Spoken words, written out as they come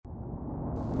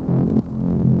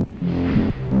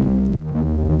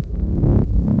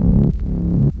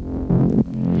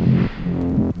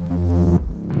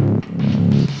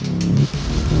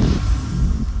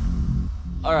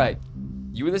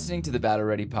listening to the Battle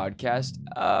Ready podcast.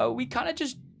 We kind of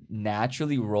just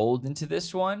naturally rolled into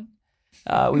this one.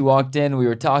 We walked in, we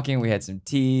were talking, we had some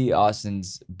tea.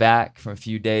 Austin's back from a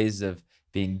few days of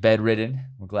being bedridden.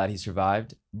 We're glad he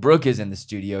survived. Brooke is in the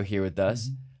studio here with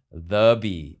us. The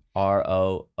B,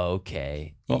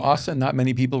 R-O-O-K. Well, Austin, not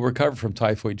many people recover from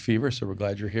typhoid fever, so we're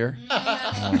glad you're here.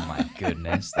 Oh my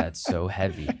goodness, that's so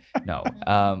heavy. No,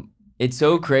 it's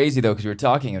so crazy though, because we were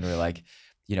talking and we were like,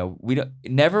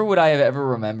 never would I have ever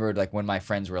remembered like when my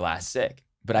friends were last sick.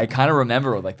 But I kind of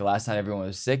remember like the last time everyone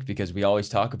was sick, because we always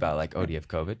talk about like, oh, do you have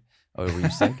COVID? Oh, were you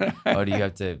sick? Oh, do you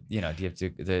have to, do you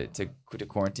have to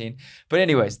quarantine? But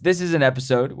anyways, this is an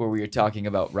episode where we are talking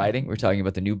about writing. We're talking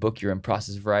about the new book you're in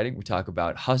process of writing. We talk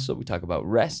about hustle. We talk about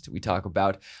rest. We talk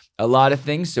about a lot of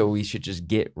things. So we should just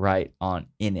get right on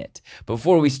in it.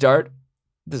 Before we start,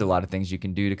 there's a lot of things you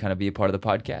can do to kind of be a part of the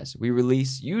podcast. We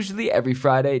release usually every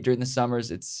Friday during the summers.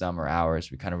 It's summer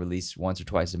hours. We kind of release once or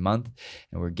twice a month,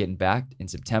 and we're getting back in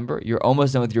September. You're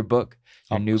almost done with your book,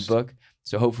 your new book.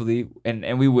 So hopefully, and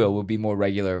we'll be more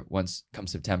regular once come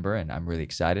September, and I'm really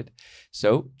excited.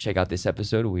 So check out this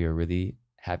episode. We are really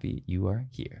happy you are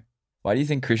here. Why do you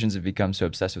think Christians have become so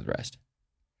obsessed with rest?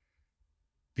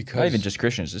 Because Not even just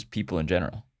Christians, just people in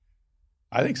general.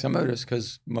 I think some of it is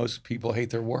because most people hate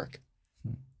their work.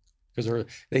 Because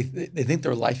they think they think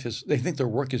their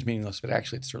work is meaningless, but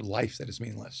actually it's their life that is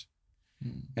meaningless.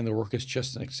 And their work is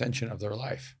just an extension of their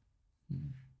life.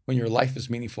 When your life is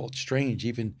meaningful, it's strange.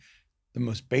 Even the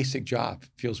most basic job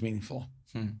feels meaningful.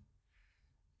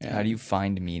 How do you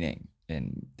find meaning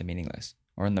in the meaningless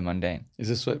or in the mundane? Is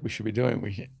this what we should be doing?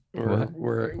 We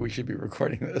should be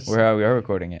recording this. We are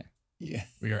recording it. Yeah,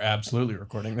 we are absolutely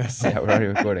recording this. Yeah, we're already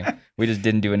recording. We just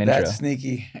didn't do an intro. That's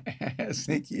sneaky.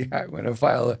 I'm going to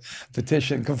file a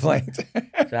petition complaint.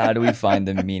 So how do we find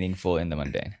the meaningful in the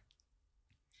mundane?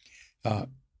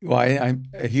 I'm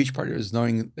a huge part of it is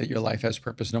knowing that your life has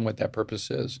purpose, knowing what that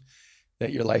purpose is,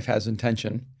 that your life has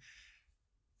intention.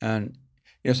 And,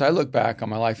 so I look back on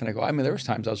my life and I go, there was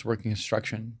times I was working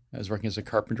construction. I was working as a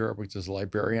carpenter, I worked as a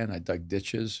librarian, I dug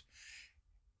ditches.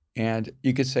 And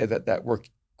you could say that work,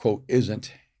 quote,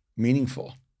 isn't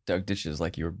meaningful. Dug ditches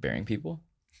like you were burying people?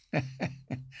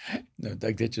 No,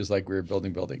 dug ditches like we were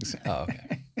building buildings. Oh,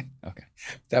 okay. Okay.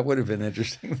 That would have been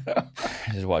interesting, though.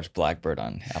 I just watched Blackbird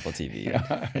on Apple TV.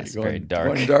 Yeah, It's very dark.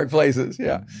 Going to dark places,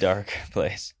 yeah. Dark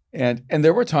place. And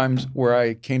there were times where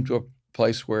I came to a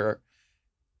place where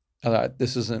I thought,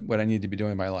 this isn't what I need to be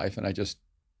doing in my life, and I just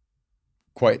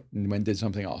quit and went and did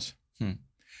something else.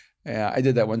 I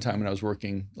did that one time when I was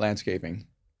working landscaping.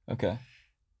 Okay.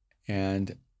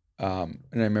 And I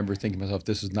remember thinking to myself,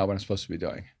 this is not what I'm supposed to be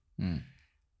doing. And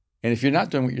if you're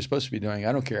not doing what you're supposed to be doing,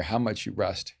 I don't care how much you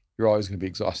rest, you're always going to be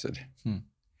exhausted.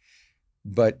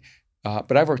 But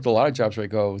I've worked a lot of jobs where I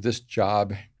go, this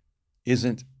job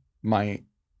isn't my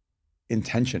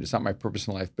intention. It's not my purpose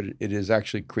in life, but it is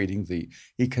actually creating the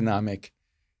economic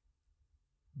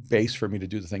base for me to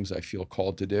do the things I feel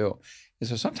called to do. And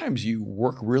so sometimes you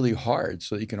work really hard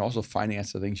so that you can also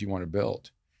finance the things you want to build.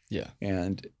 Yeah.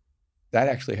 And that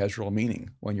actually has real meaning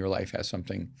when your life has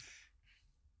something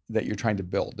that you're trying to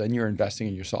build. Then you're investing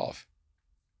in yourself.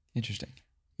 Interesting.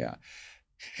 Yeah.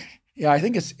 Yeah, I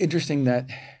think it's interesting that,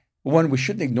 one, we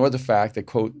shouldn't ignore the fact that,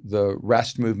 quote, the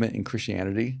rest movement in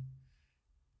Christianity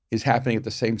is happening at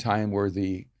the same time where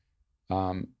the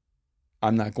I'm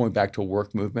not going back to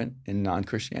work movement in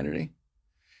non-Christianity.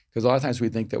 Because a lot of times we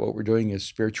think that what we're doing is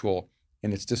spiritual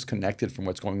and it's disconnected from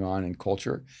what's going on in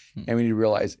culture. And we need to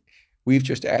realize we've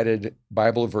just added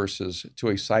Bible verses to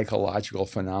a psychological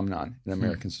phenomenon in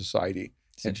American society.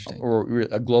 It's interesting. Or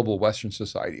a global Western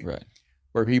society. Right.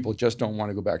 Where people just don't want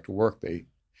to go back to work. They,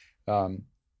 and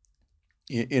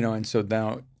so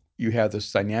now you have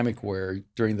this dynamic where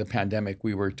during the pandemic,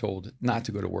 we were told not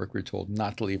to go to work. We were told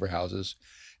not to leave our houses.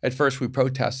 At first, we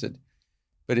protested.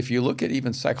 But if you look at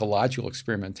even psychological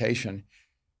experimentation,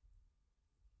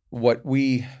 what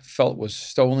we felt was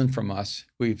stolen from us,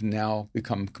 we've now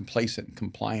become complacent,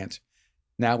 compliant.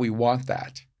 Now we want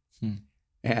that.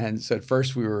 And so at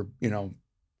first we were, going,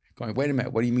 wait a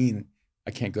minute, what do you mean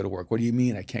I can't go to work? What do you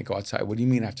mean I can't go outside? What do you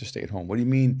mean I have to stay at home? What do you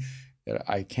mean that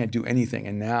I can't do anything?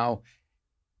 And now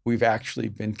we've actually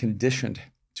been conditioned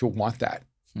to want that.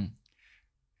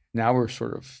 Now we're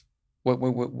sort of, wait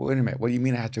a minute, what do you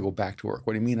mean I have to go back to work?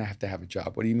 What do you mean I have to have a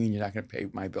job? What do you mean you're not going to pay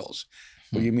my bills?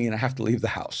 What do you mean I have to leave the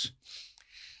house?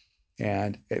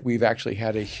 And we've actually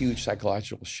had a huge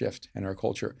psychological shift in our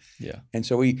culture. Yeah. And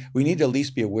so we need to at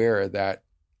least be aware that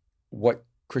what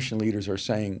Christian leaders are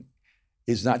saying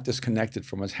is not disconnected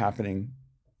from what's happening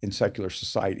in secular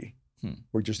society.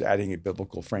 We're just adding a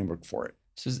biblical framework for it.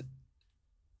 So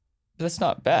But that's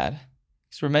not bad.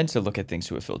 Because we're meant to look at things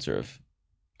through a filter of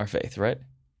our faith, right?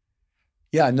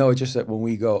 Yeah, no, it's just that when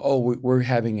we go, oh, we're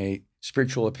having a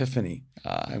spiritual epiphany.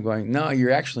 I'm going, no,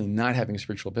 you're actually not having a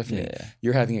spiritual epiphany. Yeah.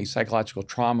 You're having a psychological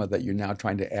trauma that you're now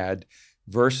trying to add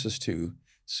verses to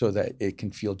so that it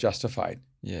can feel justified,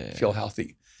 feel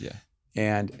healthy. Yeah.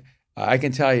 And I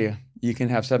can tell you, you can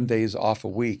have 7 days off a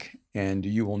week and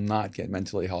you will not get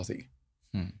mentally healthy.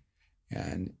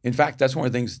 And in fact, that's one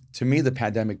of the things, to me, the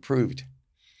pandemic proved.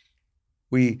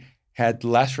 We had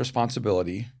less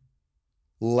responsibility,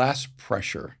 less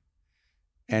pressure,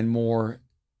 and more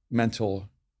mental,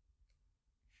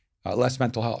 less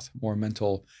mental health, more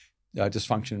mental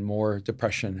dysfunction, more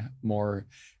depression, more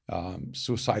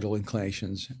suicidal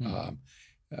inclinations,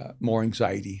 more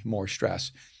anxiety, more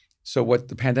stress. So what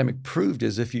the pandemic proved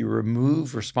is if you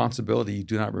remove responsibility, you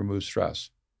do not remove stress.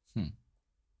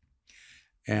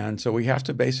 And so we have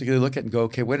to basically look at and go,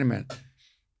 okay, wait a minute.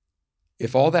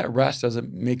 If all that rest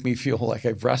doesn't make me feel like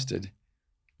I've rested,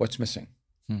 what's missing?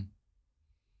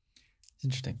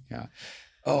 Interesting. Yeah.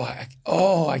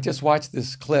 I just watched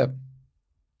this clip.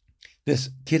 This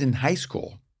kid in high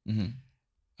school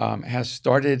has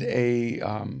started a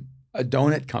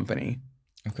donut company.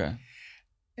 Okay.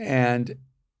 And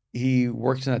he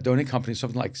works in a donut company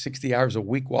something like 60 hours a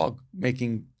week while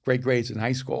making great grades in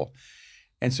high school.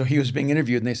 And so he was being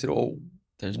interviewed and they said, oh,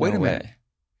 There's wait no a way. minute.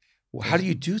 Well, how do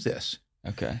you do this?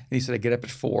 Okay. And he said, I get up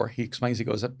at 4. He explains he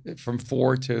goes up from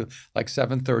 4 to like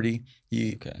 7:30.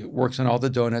 He works on all the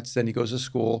donuts. Then he goes to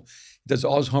school, does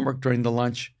all his homework during the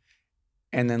lunch,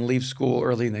 and then leaves school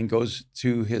early and then goes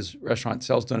to his restaurant,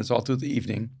 sells donuts all through the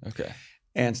evening. Okay.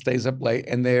 And stays up late.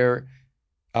 And they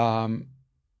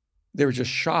were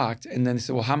just shocked. And then he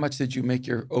said, well, how much did you make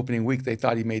your opening week? They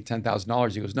thought he made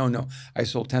 $10,000. He goes, no, I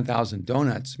sold 10,000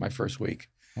 donuts my first week.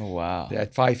 Oh, wow.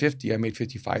 At $550, I made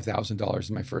 $55,000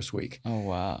 in my first week. Oh,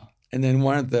 wow. And then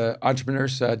one of the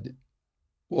entrepreneurs said,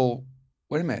 well,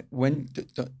 wait a minute. When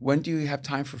do you have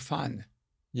time for fun?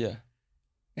 Yeah.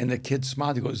 And the kid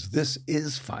smiled. He goes, this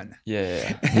is fun.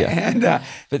 Yeah. And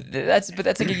But that's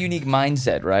like a unique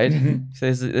mindset, right? So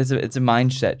it's a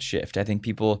mindset shift. I think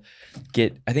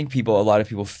a lot of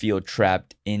people feel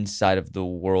trapped inside of the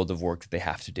world of work that they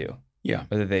have to do. Yeah.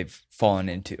 Or that they've fallen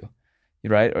into,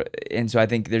 right? And so I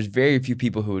think there's very few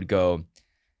people who would go,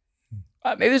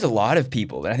 maybe there's a lot of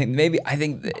people, but I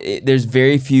think there's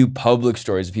very few public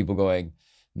stories of people going,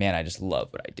 man, I just love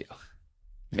what I do.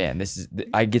 Man,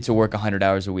 I get to work 100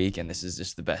 hours a week and this is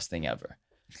just the best thing ever.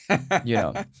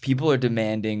 People are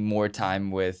demanding more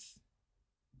time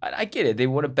I get it. They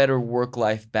want a better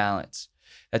work-life balance.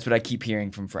 That's what I keep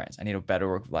hearing from friends. I need a better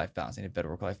work-life balance.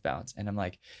 And I'm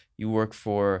like, you work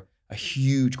for a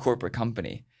huge corporate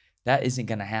company. That isn't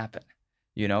going to happen.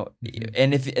 And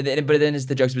but then it's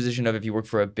the juxtaposition of if you work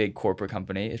for a big corporate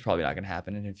company, it's probably not going to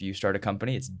happen. And if you start a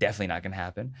company, it's definitely not going to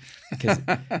happen because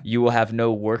you will have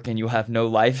no work and you'll have no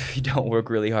life if you don't work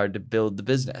really hard to build the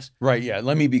business. Right. Yeah.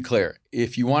 Let me be clear.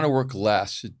 If you want to work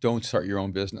less, don't start your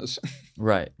own business.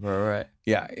 Right.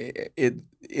 Yeah.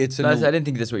 It's I didn't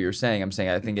think that's what you were saying. I'm saying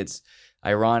I think it's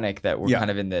ironic that we're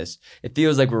kind of in this. It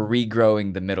feels like we're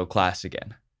regrowing the middle class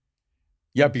again.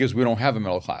 Yeah, because we don't have a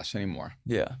middle class anymore.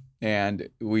 Yeah. And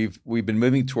we've been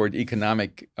moving toward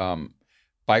economic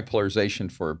bipolarization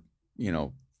for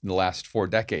the last 4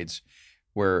 decades,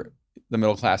 where the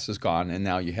middle class is gone, and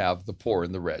now you have the poor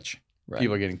and the rich. Right.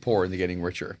 People are getting poor and they're getting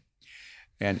richer.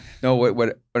 And no,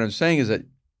 what I'm saying is that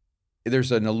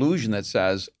there's an illusion that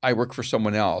says I work for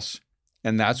someone else,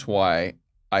 and that's why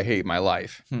I hate my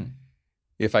life.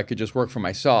 If I could just work for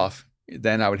myself,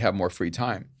 then I would have more free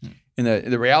time. And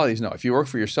the reality is, no. If you work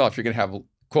for yourself, you're going to have,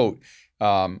 quote,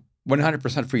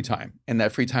 100% free time, and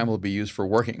that free time will be used for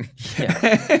working.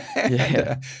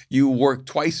 You work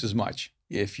twice as much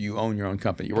if you own your own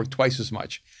company. You work twice as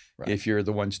much if you're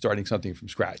the one starting something from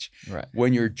scratch. Right.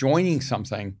 When you're joining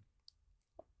something,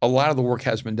 a lot of the work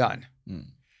has been done.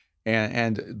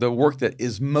 And the work that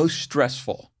is most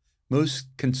stressful, most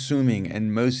consuming,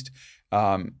 and most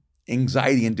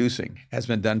anxiety-inducing has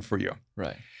been done for you.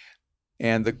 Right.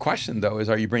 And the question, though, is,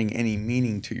 are you bringing any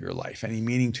meaning to your life, any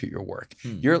meaning to your work?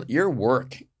 Your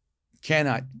work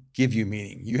cannot give you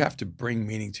meaning. You have to bring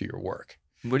meaning to your work.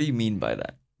 What do you mean by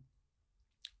that?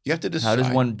 You have to decide. How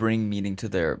does one bring meaning to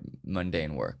their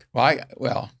mundane work?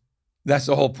 Well, that's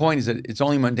the whole point, is that it's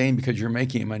only mundane because you're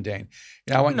making it mundane.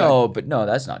 But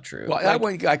that's not true. Well, I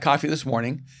went and got coffee this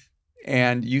morning,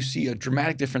 and you see a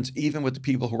dramatic difference even with the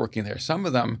people who are working there. Some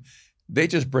of them, they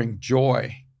just bring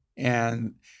joy,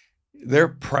 and they're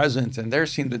present, and they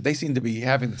seem to be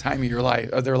having the time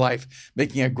of their life,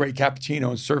 making a great cappuccino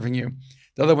and serving you.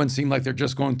 The other ones seem like they're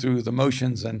just going through the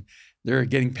motions, and they're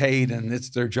getting paid and it's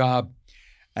their job.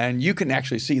 And you can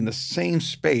actually see in the same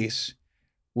space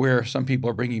where some people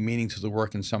are bringing meaning to the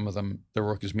work and some of them, their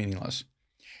work is meaningless.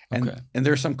 And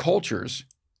there are some cultures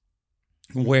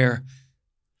where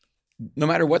no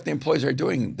matter what the employees are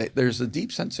doing, there's a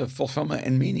deep sense of fulfillment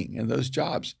and meaning in those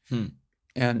jobs.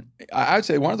 And I would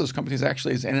say one of those companies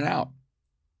actually is In-N-Out.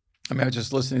 I mean, I was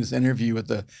just listening to this interview with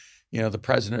the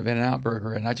president of In-N-Out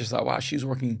Burger, and I just thought, wow, she's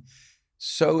working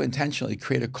so intentionally to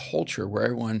create a culture where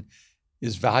everyone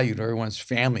is valued, everyone's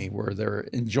family, where they're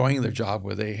enjoying their job,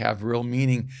 where they have real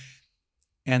meaning,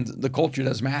 and the culture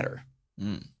does matter.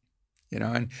 And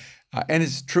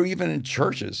it's true even in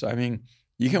churches. I mean,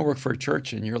 you can work for a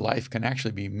church and your life can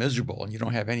actually be miserable and you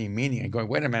don't have any meaning. And going,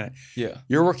 wait a minute,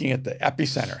 you're working at the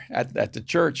epicenter at the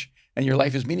church and your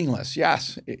life is meaningless.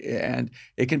 Yes, and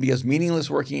it can be as meaningless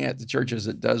working at the church as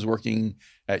it does working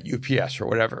at UPS or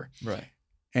whatever. Right.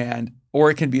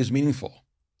 Or it can be as meaningful.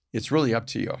 It's really up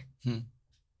to you.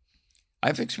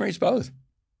 I've experienced both.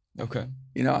 Okay.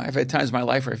 I've had times in my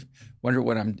life where I wonder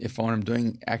if what I'm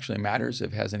doing actually matters,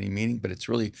 if it has any meaning, but it's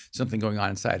really something going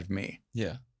on inside of me.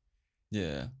 Yeah.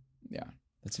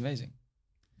 That's amazing.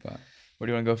 But where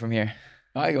do you want to go from here?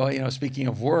 I go, speaking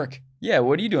of work. Yeah,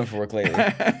 what are you doing for work lately?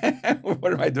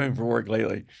 What am I doing for work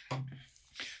lately?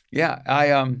 Yeah,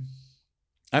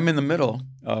 I'm in the middle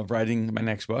of writing my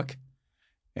next book,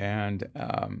 and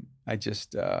I'm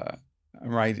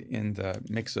right in the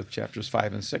mix of chapters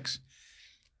 5 and 6,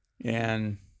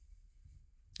 and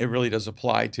it really does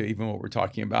apply to even what we're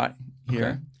talking about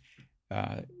here.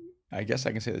 Okay. I guess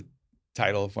I can say the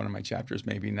title of one of my chapters,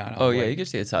 maybe not. You can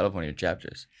say the title of one of your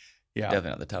chapters. Yeah,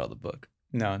 definitely not the title of the book.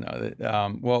 No.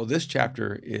 Well, this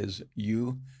chapter is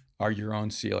 "You Are Your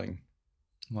Own Ceiling."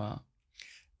 Wow.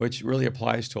 Which really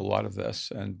applies to a lot of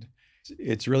this, and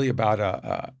it's really about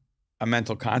a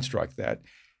mental construct that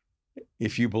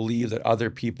if you believe that other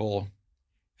people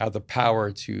have the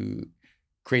power to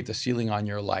create the ceiling on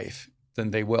your life,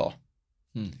 then they will.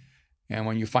 And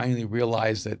when you finally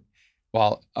realize that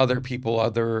while other people,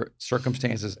 other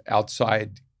circumstances,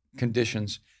 outside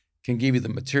conditions can give you the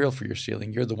material for your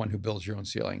ceiling, you're the one who builds your own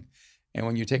ceiling. And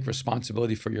when you take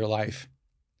responsibility for your life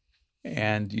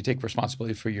and you take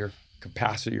responsibility for your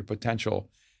capacity, your potential,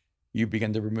 you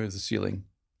begin to remove the ceiling.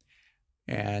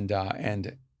 And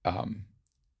I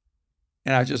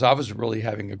was really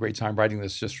having a great time writing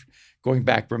this, just going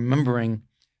back, remembering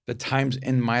the times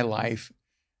in my life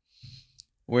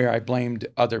where I blamed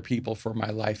other people for my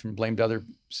life and blamed I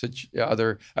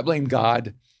blamed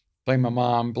God, blamed my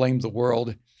mom, blamed the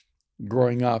world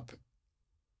growing up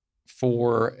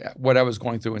for what I was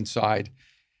going through inside.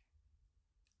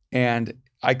 And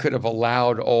I could have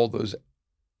allowed all those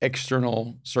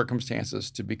external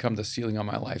circumstances to become the ceiling on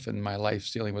my life, and my life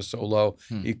ceiling was so low,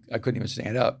 I couldn't even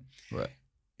stand up. Right.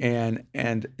 And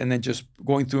then just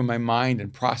going through my mind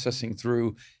and processing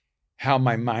through how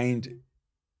my mind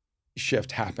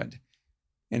shift happened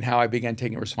and how I began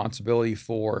taking responsibility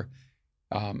for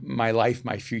my life,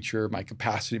 my future, my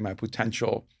capacity, my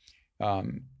potential,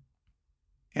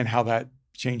 and how that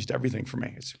changed everything for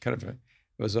me. It's it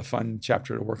was a fun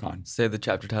chapter to work on. Say the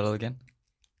chapter title again.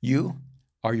 You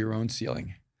Are Your Own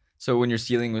Ceiling. So when your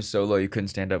ceiling was so low you couldn't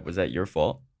stand up, was that your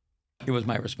fault? It was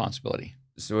my responsibility.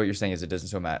 So what you're saying is it doesn't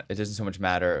so much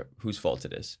matter whose fault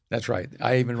it is. That's right.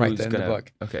 I even write that in the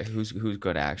book. Okay, who's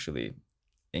going to actually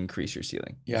increase your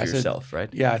ceiling? Yeah, yourself,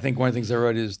 right? Yeah, I think one of the things I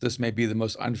wrote is, this may be the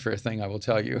most unfair thing I will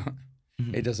tell you.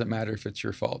 It doesn't matter if it's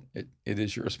your fault. It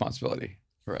is your responsibility.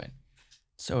 Right.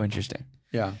 So interesting.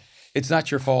 Yeah. It's not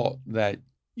your fault that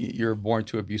you're born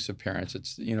to abusive parents.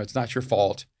 It's not your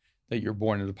fault that you're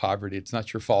born into poverty. It's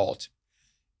not your fault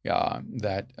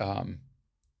that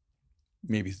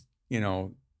maybe,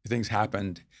 things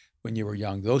happened when you were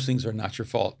young. Those things are not your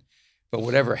fault. But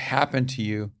whatever happened to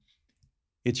you,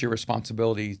 it's your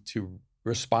responsibility to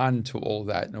respond to all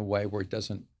that in a way where it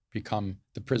doesn't become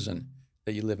the prison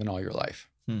that you live in all your life.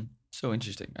 So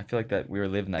interesting. I feel like that we were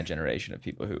living that generation of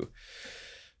people who,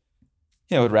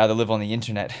 would rather live on the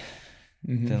internet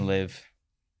than live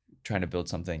trying to build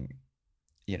something,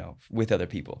 with other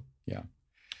people. Yeah.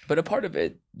 But a part of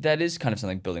it, that is kind of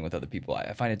something, building with other people.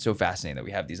 I find it so fascinating that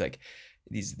we have these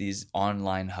these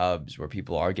online hubs where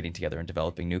people are getting together and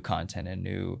developing new content and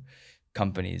new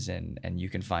companies, and you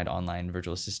can find online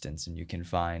virtual assistants, and you can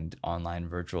find online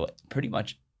virtual pretty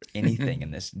much anything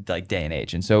in this day and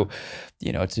age. And so,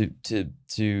 if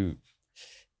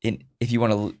you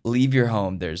want to leave your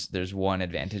home, there's one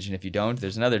advantage, and if you don't,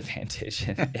 there's another advantage.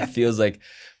 And it feels like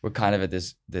we're kind of at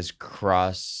this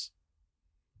cross.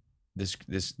 This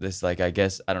I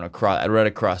guess, I don't know, we're at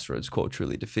a crossroads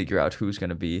culturally to figure out who's going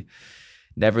to be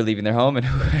never leaving their home and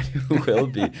who will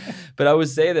be. But I would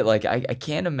say that like I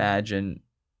can't imagine,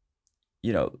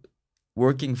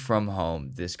 working from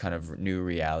home, this kind of new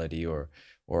reality or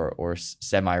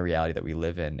semi-reality that we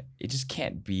live in. It just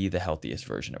can't be the healthiest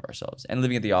version of ourselves. And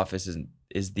living at the office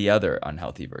is the other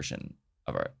unhealthy version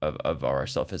of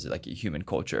ourselves as like a human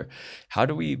culture. How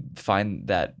do we find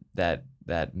that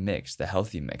mix, the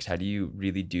healthy mix? How do you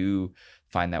really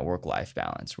find that work-life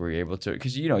balance where you're able to,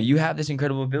 because you have this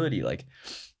incredible ability, like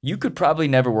you could probably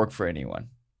never work for anyone.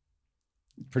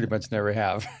 Pretty much never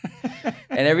have.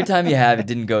 And every time you have, it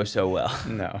didn't go so well.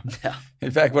 No.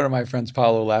 In fact, one of my friends,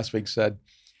 Paulo, last week said,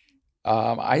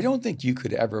 I don't think you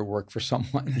could ever work for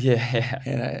someone. Yeah.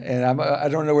 And I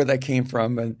don't know where that came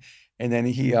from. And then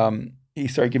he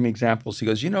started giving me examples. He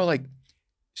goes, like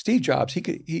Steve Jobs, he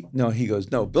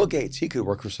goes, no, Bill Gates, he could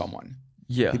work for someone.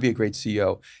 Yeah. He'd be a great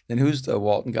CEO. Then who's the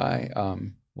Walton guy?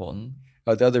 Walton?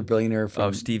 The other billionaire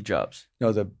from Steve Jobs.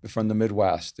 No, from the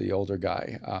Midwest, the older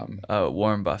guy.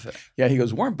 Warren Buffett. Yeah, he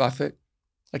goes, Warren Buffett,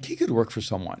 like he could work for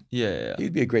someone. Yeah.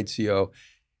 He'd be a great CEO.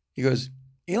 He goes,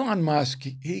 Elon Musk,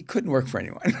 he couldn't work for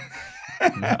anyone.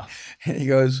 No. And he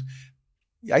goes,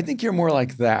 I think you're more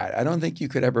like that. I don't think you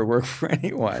could ever work for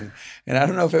anyone. And I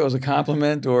don't know if it was a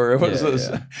compliment or it was,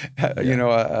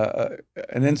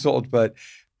 an insult,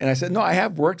 and I said, no, I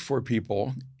have worked for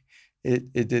people.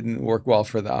 It didn't work well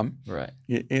for them, right?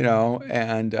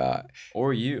 And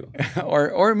or you,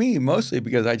 or me, mostly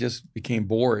because I just became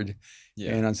bored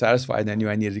and unsatisfied, and I knew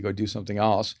I needed to go do something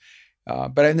else.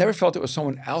 But I never felt it was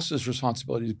someone else's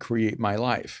responsibility to create my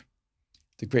life,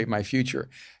 to create my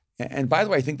future. And by the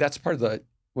way, I think that's part of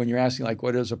when you're asking like,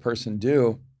 what does a person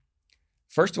do?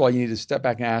 First of all, you need to step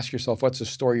back and ask yourself, what's the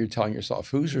story you're telling yourself?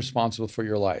 Who's responsible for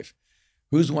your life?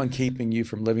 Who's the one keeping you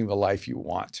from living the life you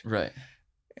want? Right.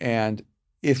 And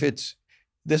if this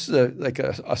is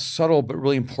a subtle but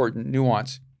really important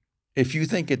nuance. If you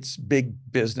think it's big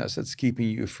business that's keeping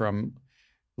you from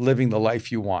living the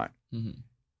life you want,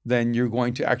 then you're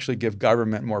going to actually give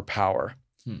government more power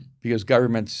because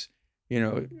governments,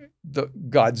 the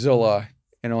Godzilla,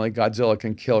 and only Godzilla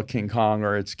can kill King Kong,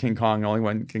 or it's King Kong, only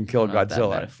one can kill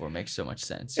Godzilla. That metaphor makes so much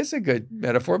sense. It's a good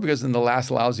metaphor because in the last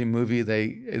lousy movie,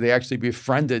 they actually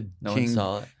befriended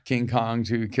King Kong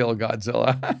to kill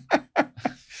Godzilla.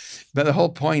 But the whole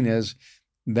point is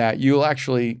that you'll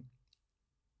actually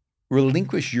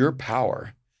relinquish your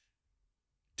power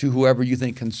to whoever you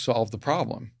think can solve the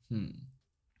problem,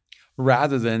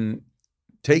 rather than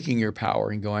taking your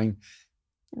power and going,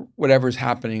 whatever's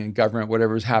happening in government,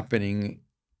 whatever's happening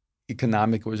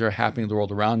economic, whatever's happening in the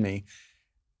world around me,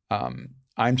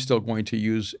 I'm still going to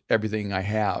use everything I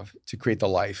have to create the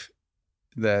life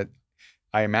that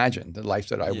I imagine, the life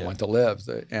that I want to live.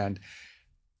 And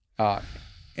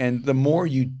the more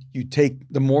you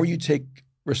take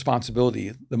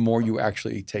responsibility, the more you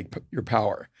actually take your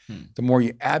power. The more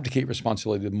you abdicate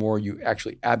responsibility, the more you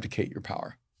actually abdicate your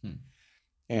power.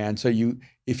 And so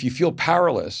if you feel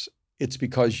powerless, it's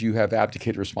because you have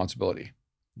abdicated responsibility.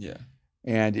 Yeah.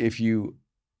 And if you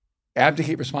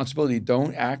abdicate responsibility,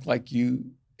 don't act like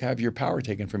you have your power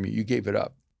taken from you. You gave it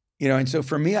up. And so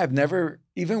for me, I've never,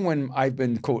 even when I've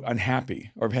been, quote, unhappy,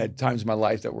 or I've had times in my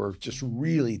life that were just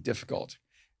really difficult,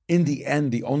 in the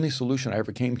end, the only solution I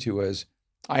ever came to is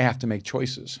I have to make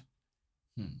choices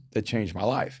that change my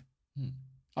life.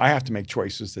 I have to make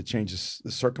choices that change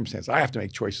the circumstance. I have to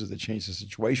make choices that change the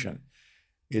situation.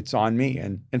 It's on me.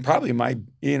 And probably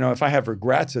if I have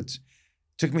regrets, it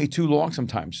took me too long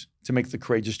sometimes to make the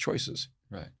courageous choices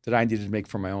that I needed to make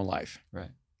for my own life. Right.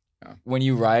 Yeah. When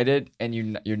you write it and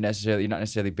you're not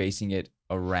necessarily basing it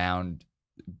around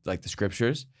like the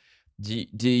scriptures,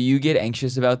 do you get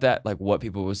anxious about that? Like what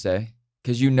people will say?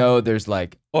 Because there's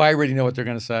like, I already know what they're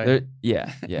going to say.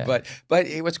 Yeah. But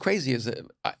what's crazy is that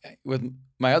with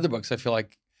my other books, I feel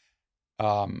like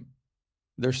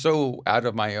they're so out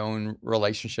of my own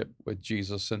relationship with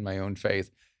Jesus and my own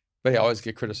faith, but I always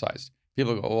get criticized.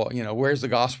 People go, well, where's the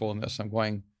gospel in this? I'm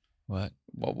going, what?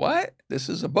 Well, what? This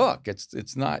is a book.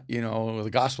 It's not, the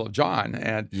Gospel of John.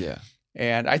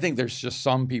 And I think there's just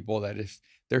some people that if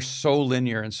they're so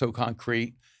linear and so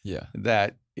concrete,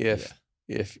 that if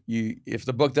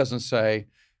the book doesn't say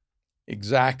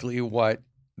exactly what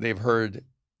they've heard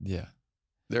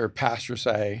their pastor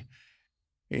say,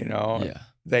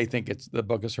 they think the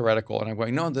book is heretical. And I'm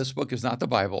going, no, this book is not the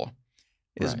Bible.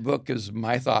 This book is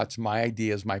my thoughts, my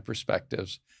ideas, my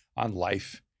perspectives on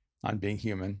life, on being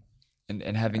human.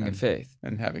 And having a faith.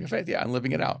 And having a faith, and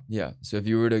living it out. Yeah. So if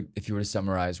you were to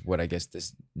summarize what I guess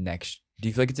this next, do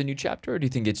you feel like it's a new chapter, or do you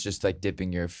think it's just like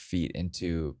dipping your feet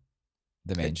into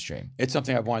the mainstream? It's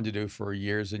something I've wanted to do for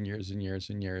years and years and years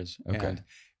and years. Okay.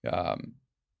 And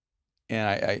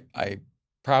and I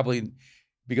probably,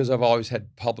 because I've always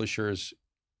had publishers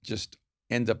just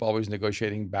end up always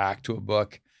negotiating back to a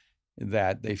book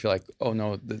that they feel like, oh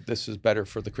no, this is better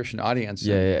for the Christian audience.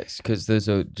 Yeah, because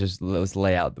let's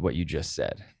lay out what you just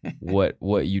said.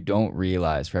 what you don't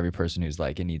realize for every person who's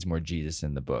like, it needs more Jesus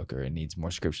in the book or it needs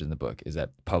more scripture in the book, is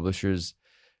that publishers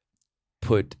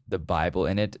put the Bible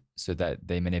in it so that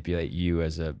they manipulate you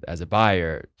as a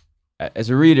buyer, as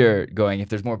a reader, going, if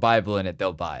there's more Bible in it,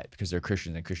 they'll buy it because they're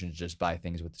Christians, and Christians just buy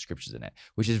things with the scriptures in it,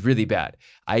 which is really bad.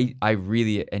 I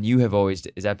really, and you have always,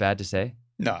 is that bad to say?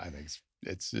 No, I think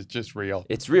it's just real.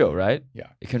 It's real, right? Yeah.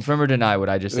 Confirm or deny what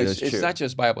I just said is true. It's not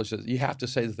just Bible. It's just, you have to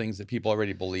say the things that people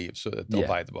already believe so that they'll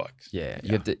buy the book. Yeah.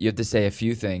 You have to say a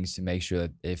few things to make sure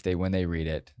that when they read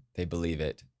it, they believe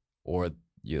it, or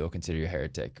you'll consider you a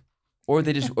heretic, or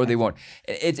they won't.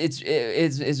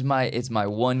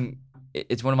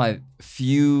 It's one of my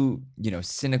few,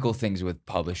 cynical things with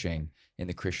publishing in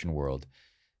the Christian world,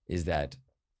 is that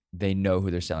they know who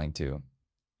they're selling to,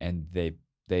 and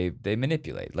they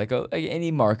manipulate, like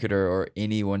any marketer or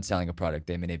anyone selling a product.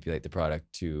 They manipulate the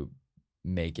product to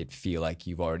make it feel like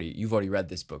you've already read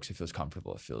this book, so it feels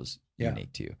comfortable, it feels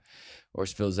unique to you, or it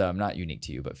feels not unique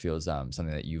to you, but feels something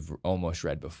that you've almost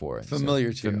read before,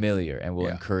 familiar, and will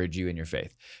encourage you in your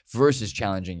faith, versus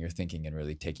challenging your thinking and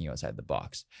really taking you outside the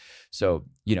box. So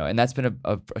and that's been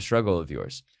a struggle of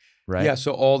yours, right? Yeah.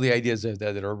 So all the ideas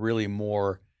that are really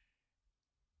more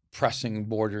pressing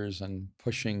borders and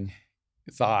pushing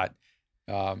thought,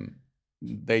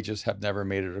 they just have never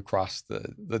made it across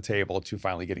the table to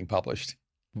finally getting published.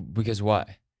 Because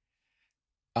why?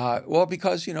 Well,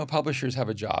 because publishers have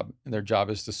a job, and their job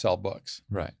is to sell books,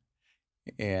 right?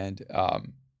 And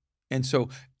so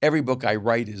every book I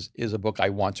write is a book I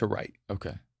want to write.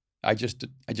 Okay. I just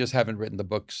haven't written the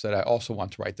books that I also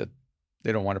want to write that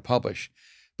they don't want to publish.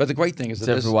 But the great thing is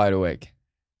except for Wide Awake.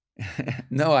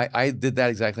 No, I did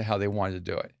that exactly how they wanted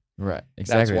to do it. Right.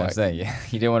 Exactly what I'm saying. Yeah.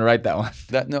 You didn't want to write that one.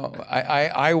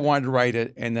 I wanted to write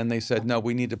it, and then they said, no,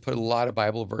 we need to put a lot of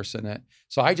Bible verse in it.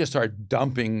 So I just started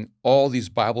dumping all these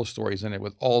Bible stories in it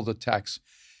with all the texts.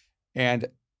 And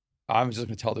I'm just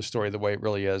going to tell the story the way it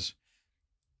really is.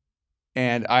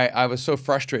 And I was so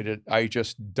frustrated, I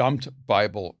just dumped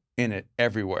Bible in it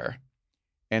everywhere.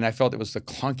 And I felt it was the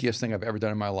clunkiest thing I've ever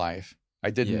done in my life. I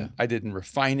didn't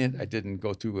refine it. I didn't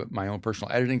go through my own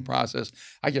personal editing process.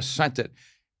 I just sent it.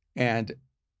 And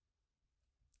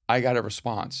I got a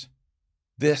response.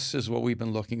 This is what we've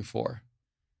been looking for.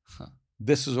 Huh.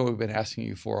 This is what we've been asking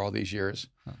you for all these years.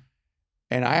 Huh.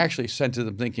 And I actually sent to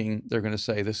them thinking they're going to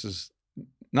say, this is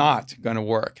not going to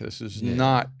work. This is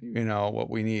not, what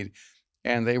we need.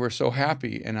 And they were so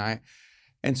happy. And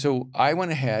so I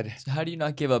went ahead. So how do you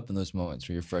not give up in those moments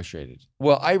where you're frustrated?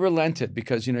 Well, I relented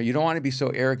because, you don't want to be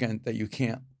so arrogant that you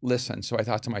can't listen. So I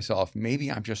thought to myself,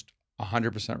 maybe I'm just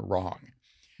 100% wrong.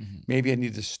 Mm-hmm. Maybe I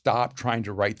need to stop trying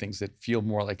to write things that feel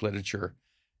more like literature,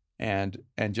 and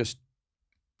just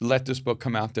let this book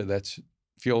come out there that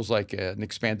feels like an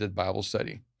expanded Bible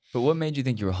study. But what made you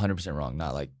think you were 100% wrong,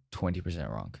 not like 20%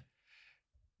 wrong?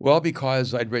 Well,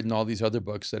 because I'd written all these other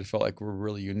books that I felt like were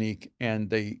really unique, and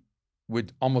they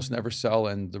would almost never sell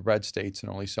in the red states and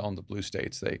only sell in the blue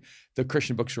states. The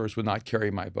Christian bookstores would not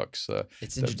carry my books.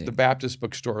 It's interesting. The Baptist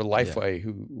bookstore, Lifeway,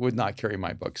 who would not carry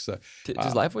my books.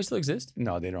 Does Lifeway still exist?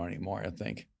 No, they don't anymore, I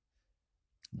think.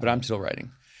 But I'm still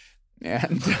writing.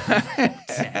 And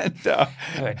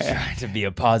I'm trying to be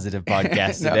a positive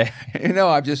podcast today.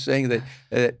 I'm just saying that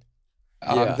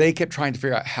they kept trying to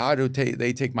figure out how to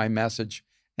they take my message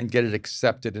and get it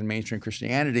accepted in mainstream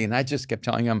Christianity. And I just kept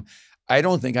telling them, I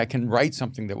don't think I can write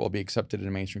something that will be accepted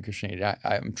in mainstream Christianity.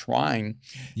 I'm trying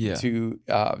to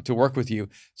work with you.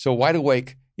 So Wide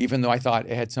Awake, even though I thought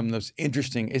it had some of those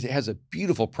interesting, it has a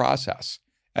beautiful process.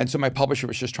 And so my publisher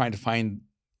was just trying to find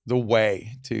the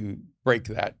way to break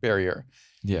that barrier.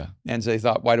 Yeah. And so they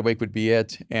thought Wide Awake would be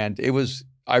it. And it was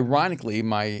ironically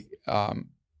my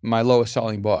lowest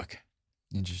selling book.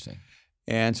 Interesting.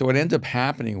 And so what ended up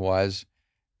happening was,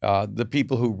 the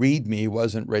people who read me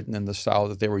wasn't written in the style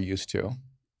that they were used to.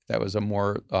 That was a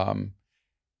more,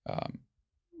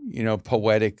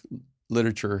 poetic,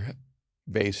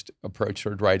 literature-based approach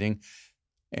toward writing,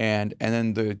 and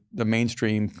then the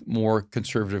mainstream, more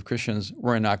conservative Christians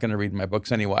were not going to read my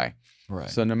books anyway. Right.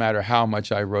 So no matter how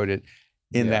much I wrote it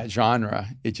in that genre,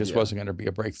 it just wasn't going to be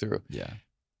a breakthrough. Yeah.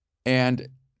 And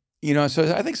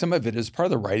so I think some of it is part of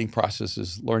the writing process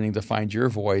is learning to find your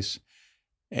voice,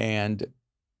 and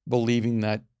believing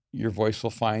that your voice will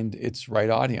find its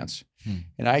right audience.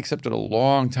 And I accepted a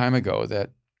long time ago that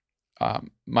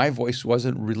my voice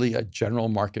wasn't really a general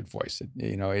market voice. It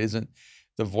isn't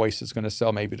the voice that's going to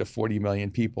sell maybe to 40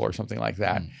 million people or something like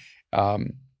that.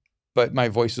 Mm. But my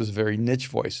voice is a very niche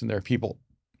voice, and there are people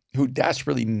who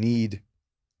desperately need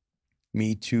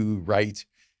me to write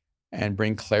and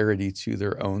bring clarity to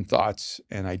their own thoughts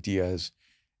and ideas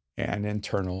and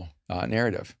internal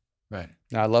narrative. Right.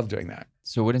 And I love doing that.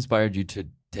 So what inspired you to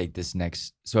take this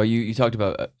next? So you talked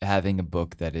about having a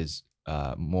book that is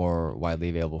more widely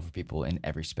available for people in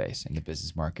every space, in the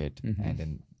business market, Mhm. and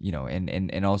in, you know,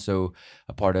 and also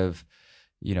a part of,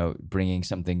 you know, bringing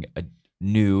something a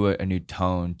new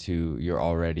tone to your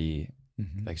already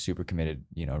Mhm. like super committed,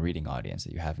 you know, reading audience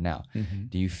that you have now. Mhm.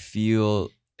 Do you feel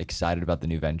excited about the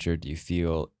new venture? Do you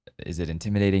feel, is it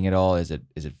intimidating at all? Is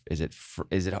it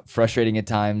frustrating at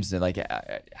times? And like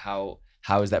how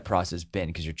has that process been?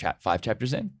 Because you're 5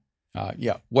 chapters in.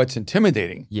 Yeah. What's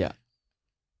intimidating Yeah.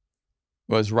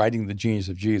 was writing the genius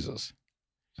of Jesus,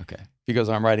 Okay. because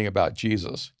I'm writing about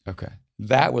Jesus. Okay.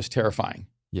 That was terrifying.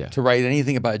 Yeah. To write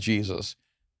anything about Jesus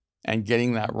and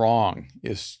getting that wrong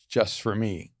is just, for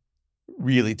me,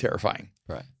 really terrifying.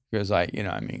 Right. Because I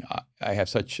have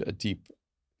such a deep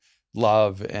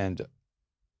love and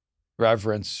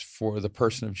reverence for the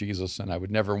person of Jesus, and I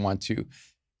would never want to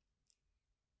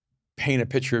paint a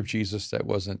picture of Jesus that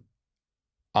wasn't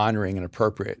honoring and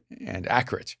appropriate and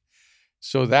accurate.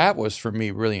 So that was, for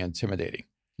me, really intimidating.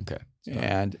 Okay. So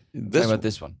And talk about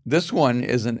this one. this one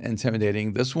isn't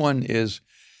intimidating. This one is,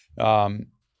 I'm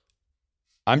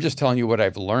just telling you what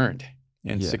I've learned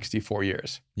in Yeah. 64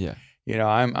 years. Yeah. You know,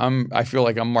 I feel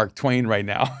like I'm Mark Twain right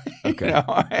now. Okay. You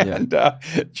know,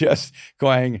 and just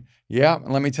going, yeah,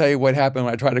 let me tell you what happened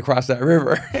when I tried to cross that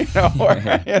river.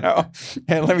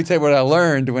 And let me tell you what I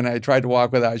learned when I tried to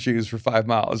walk without shoes for 5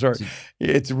 miles. Or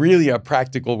it's really a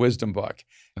practical wisdom book.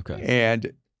 Okay.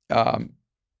 And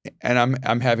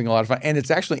I'm having a lot of fun. And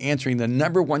it's actually answering the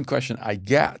number one question I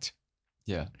get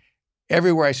Yeah.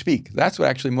 everywhere I speak. That's what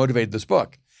actually motivated this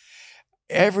book.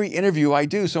 Every interview I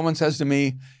do, someone says to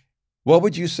me, what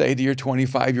would you say to your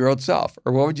 25-year-old self?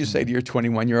 Or what would you say to your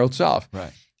 21-year-old self?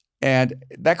 Right. And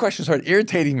that question started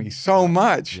irritating me so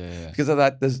much Yeah. because I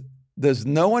thought, does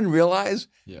no one realize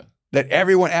Yeah. that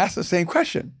everyone asks the same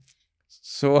question?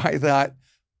 So I thought,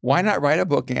 why not write a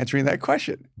book answering that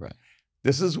question? Right.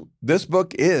 This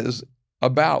book is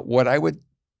about what I would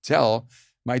tell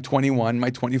my 21,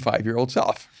 my 25-year-old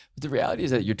self. But the reality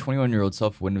is that your 21-year-old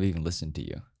self wouldn't have even listened to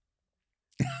you.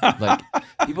 Like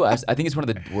people ask, I think it's one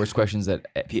of the worst questions that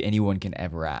anyone can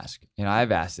ever ask. You know,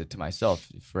 I've asked it to myself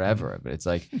forever, but it's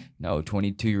like, no,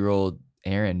 22-year-old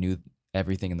Aaron knew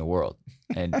everything in the world,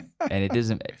 and it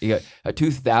doesn't. You got a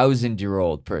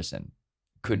 2,000-year-old person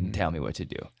couldn't tell me what to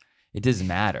do. It doesn't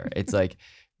matter. It's like,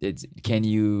 can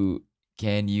you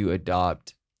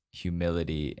adopt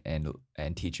humility and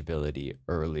teachability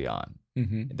early on?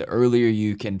 Mm-hmm. The earlier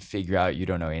you can figure out you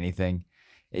don't know anything,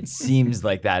 it seems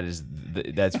like that's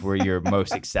where you're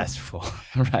most successful,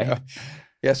 right?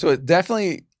 Yeah. So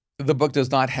the book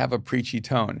does not have a preachy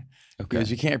tone. Okay.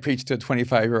 Because you can't preach to a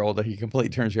 25-year-old that he completely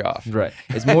turns you off. Right.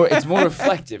 It's more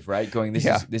reflective, right? Going, this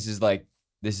Yeah.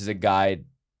 is a guide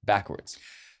backwards.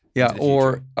 Yeah. into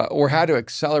the Or how to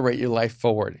accelerate your life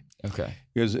forward. Okay.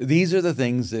 Because these are the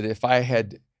things that if I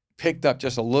had picked up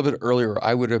just a little bit earlier,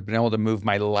 I would have been able to move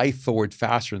my life forward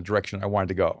faster in the direction I wanted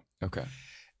to go. Okay.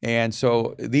 And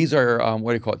so these are,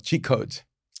 what do you call it? Cheat codes.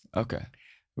 Okay.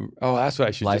 Oh, that's what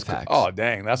I should Life just call. hacks. Oh,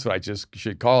 dang. That's what I just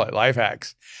should call it. Life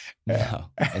hacks.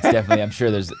 No, it's definitely. I'm sure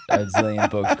there's a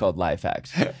zillion books called life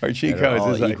hacks. Or cheat that are codes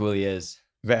all is like equally as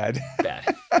bad.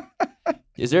 bad.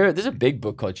 There's a big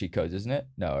book called Cheat Codes, isn't it?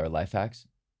 No, or Life Hacks?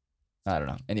 I don't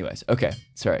know. Anyways, okay.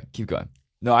 Sorry, keep going.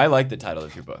 No, I like the title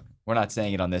of your book. We're not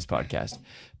saying it on this podcast,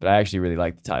 but I actually really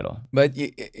like the title. But,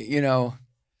 you know,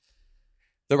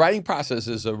 the writing process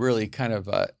is a really kind of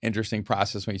interesting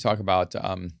process when you talk about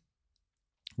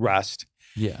rest.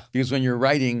 Yeah. Because when you're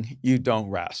writing, you don't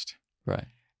rest. Right.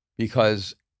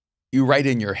 Because you write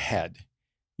in your head.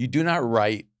 You do not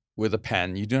write with a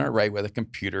pen. You do not write with a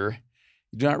computer.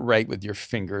 You do not write with your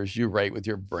fingers. You write with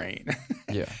your brain.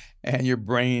 Yeah. And your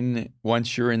brain,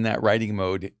 once you're in that writing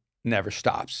mode, never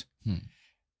stops.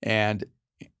 And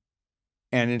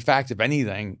in fact, if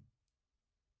anything,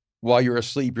 while you're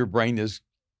asleep, your brain is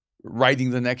writing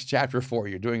the next chapter for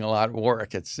you, doing a lot of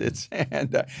work. It's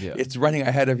running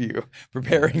ahead of you,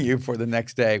 preparing you for the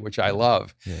next day, which I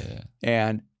love.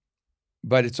 Yeah.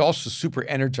 But it's also super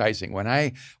energizing when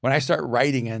I start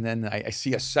writing and then I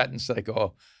see a sentence that I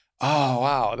go, oh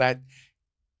wow, that.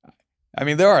 I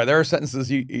mean, there are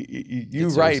sentences you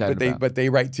write, but they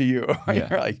write to you. Yeah.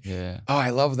 You're like, Yeah. oh, I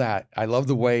love that. I love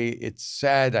the way it's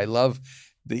said. I love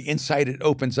the insight it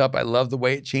opens up. I love the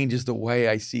way it changes the way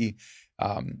I see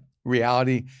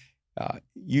reality,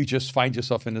 you just find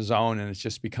yourself in the zone, and it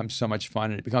just becomes so much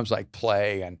fun, and it becomes like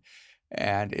play,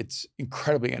 and it's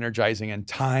incredibly energizing. And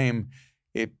time,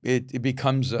 it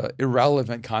becomes a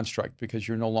irrelevant construct because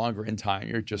you're no longer in time.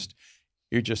 You're just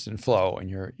in flow, and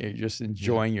you're just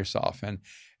enjoying yourself, and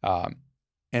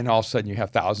all of a sudden you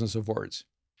have thousands of words.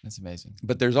 That's amazing.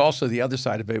 But there's also the other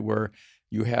side of it where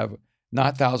you have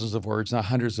not thousands of words, not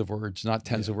hundreds of words, not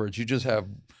tens of words. You just have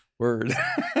word.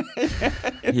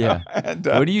 Yeah. And,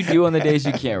 What do you do on the days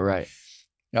you can't write?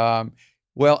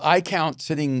 well, I count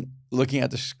sitting looking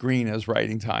at the screen as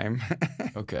writing time,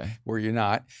 Okay. where you're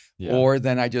not. Yeah. Or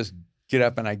then I just get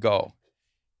up and I go.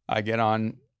 I get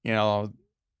on, the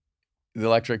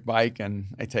electric bike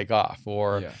and I take off.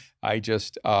 Or Yeah. I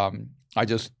just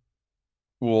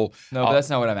will. No, but that's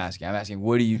not what I'm asking. I'm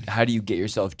asking, how do you get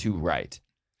yourself to write?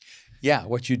 Yeah,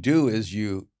 what you do is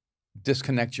you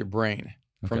disconnect your brain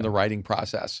from Okay. the writing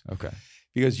process. Okay.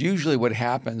 Because usually what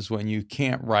happens when you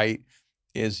can't write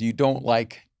is you don't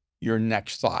like your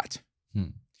next thought.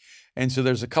 And so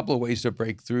there's a couple of ways to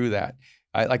break through that.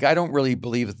 I don't really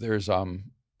believe that there's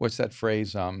what's that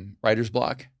phrase, writer's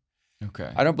block.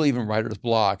 Okay. I don't believe in writer's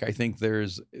block. I think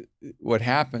what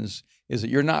happens is that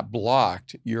you're not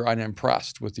blocked, you're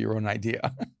unimpressed with your own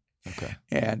idea. Okay.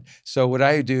 And so what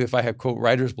I do if I have quote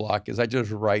writer's block is I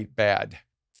just write bad.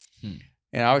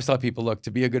 And I always tell people, look,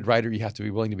 to be a good writer, you have to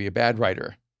be willing to be a bad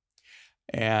writer.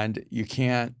 And you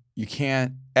can't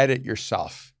edit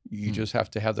yourself. You just have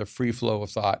to have the free flow of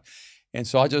thought. And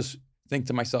so I just think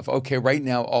to myself, okay, right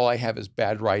now all I have is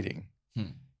bad writing.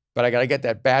 But I got to get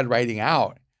that bad writing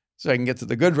out so I can get to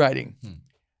the good writing.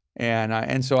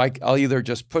 And so I'll either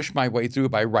just push my way through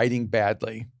by writing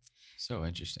badly, So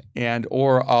interesting.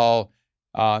 or I'll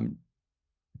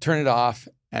turn it off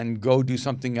and go do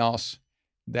something else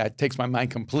that takes my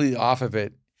mind completely off of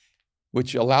it,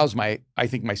 which allows I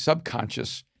think my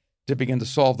subconscious to begin to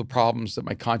solve the problems that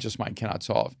my conscious mind cannot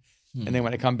solve. And then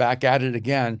when I come back at it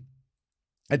again,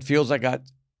 it feels I got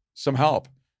some help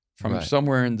from Right.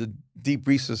 somewhere in the deep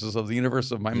recesses of the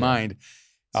universe of my mind.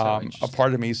 So A interesting.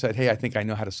 part of me said, hey, I think I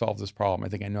know how to solve this problem. I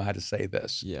think I know how to say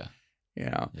this. Yeah.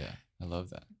 Yeah. I love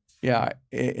that. Yeah.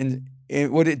 And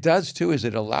what it does too is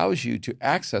it allows you to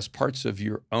access parts of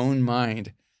your own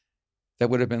mind that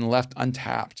would have been left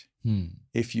untapped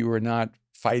if you were not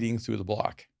fighting through the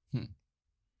block.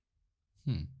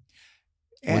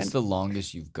 What's And the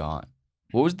longest you've gone?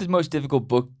 What was the most difficult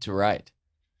book to write?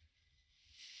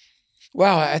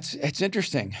 wow, it's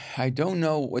interesting. I don't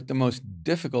know what the most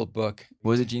difficult book.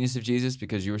 Was it Genius of Jesus?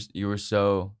 Because you were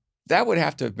so That would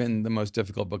have to have been the most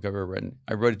difficult book I've ever written.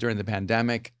 I wrote it during the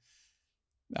pandemic.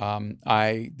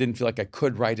 I didn't feel like I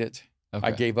could write it. okay.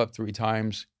 I gave up 3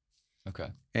 times, Okay.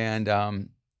 and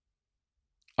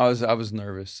I was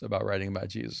nervous about writing about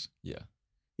Jesus. Yeah.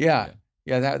 Yeah.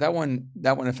 That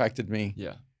one affected me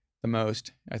Yeah. the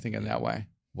most. I think in that way.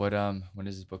 What when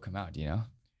does this book come out? Do you know?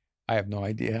 I have no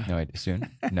idea. No idea. Soon?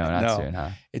 No, not No. soon, huh?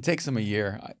 It takes them a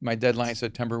year. My deadline is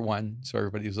September 1. So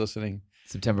everybody who's listening,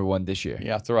 September 1 this year.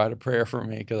 yeah, throw out a prayer for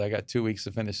me because I got 2 weeks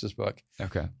to finish this book.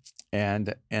 Okay.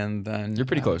 And then You're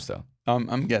pretty close though.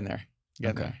 I'm getting there.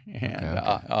 Okay. And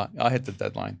Okay. I'll hit the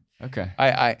deadline. Okay.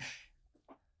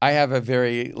 I have a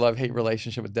very love-hate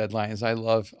relationship with deadlines.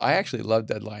 I actually love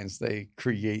deadlines. They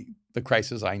create the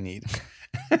crisis I need.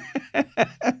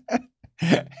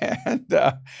 And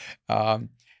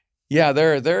yeah,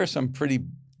 there are some pretty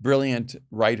brilliant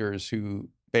writers who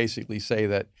basically say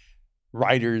that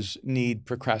writers need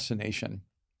procrastination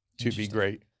to be Interesting.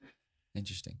 great.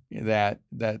 Interesting. That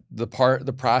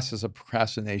the process of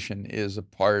procrastination is a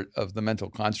part of the mental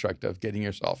construct of getting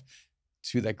yourself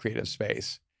to that creative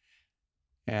space.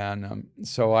 And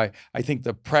so I think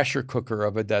the pressure cooker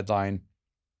of a deadline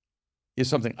is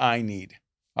something I need.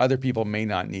 Other people may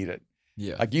not need it.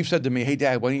 Yeah. Like you've said to me, hey,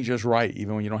 Dad, why don't you just write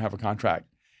even when you don't have a contract?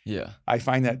 Yeah. I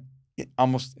find that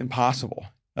almost impossible.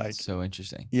 Like, So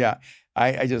interesting. yeah,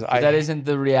 I But that isn't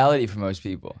the reality for most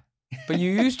people. But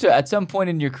you used to, at some point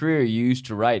in your career, you used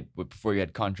to write before you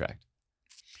had contract.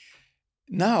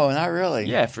 No, not really.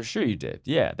 Yeah, for sure you did.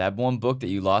 Yeah, that one book that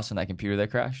you lost on that computer that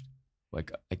crashed,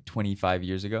 like 25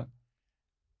 years ago.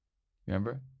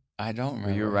 Remember? I don't remember.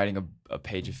 Where you were writing a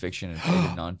page of fiction and a page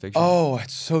of nonfiction. Oh,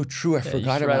 it's so true. I Yeah, you used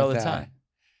forgot to write about all the that. time.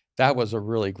 That was a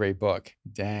really great book.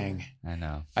 Dang. I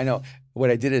know. I know. What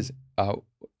I did is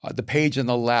the page on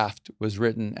the left was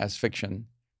written as fiction.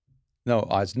 No,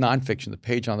 it's nonfiction. The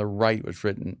page on the right was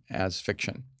written as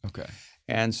fiction. Okay.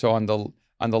 And so on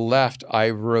the left, I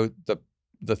wrote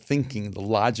the thinking, the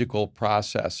logical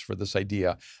process for this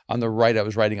idea. On the right, I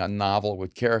was writing a novel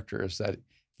with characters that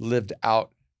lived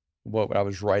out what I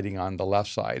was writing on the left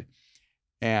side.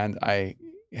 and I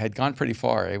had gone pretty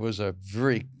far. It was a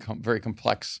very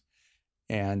complex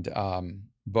and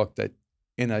book that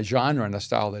in a genre and a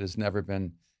style that has never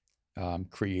been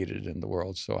created in the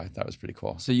world. So I thought it was pretty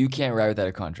cool. So you can't write without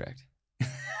a contract.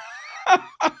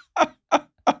 I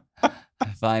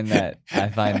find that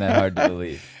hard to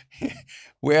believe.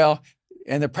 Well,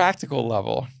 in the practical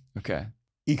level, Okay.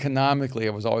 economically,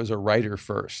 I was always a writer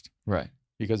first Right.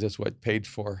 because it's what paid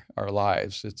for our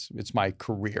lives. It's my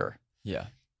career. Yeah.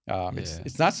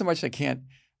 It's not so much I can't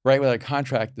write without a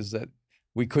contract, is that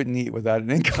we couldn't eat without an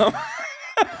income.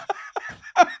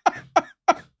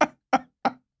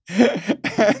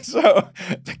 And so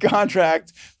the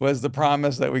contract was the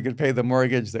promise that we could pay the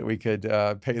mortgage, that we could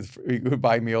we could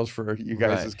buy meals for you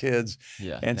guys Right. as kids.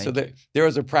 Yeah. And so thank you. there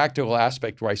was a practical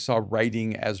aspect where I saw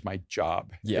writing as my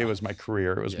job. Yeah. It was my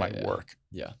career. It was my Yeah. work.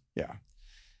 Yeah. Yeah.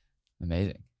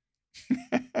 Amazing.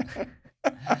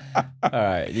 All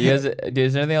right. Is there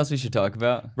anything else we should talk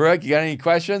about? Brooke, you got any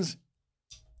questions?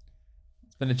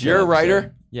 It's been a chill You're a episode.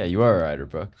 writer? Yeah, you are a writer,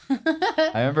 Brooke.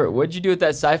 I remember, what'd you do with that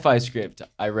sci-fi script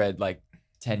I read like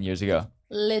 10 years ago?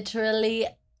 Literally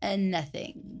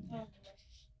nothing.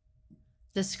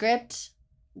 The script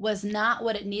was not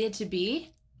what it needed to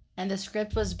be, and the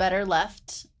script was better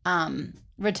left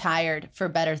retired for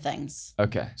better things.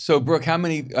 Okay. So, Brooke, how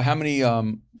many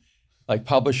like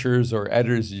publishers or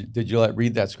editors did you let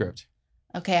read that script?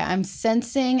 Okay, I'm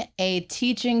sensing a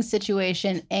teaching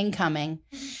situation incoming.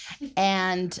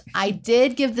 And I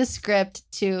did give the script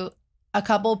to a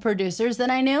couple producers that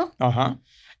I knew. Uh-huh.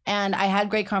 And I had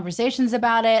great conversations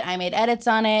about it. I made edits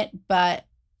on it, but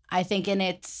I think in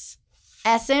its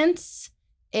essence,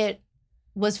 it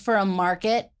was for a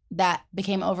market that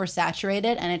became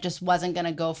oversaturated and it just wasn't going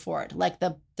to go for it, like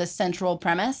the central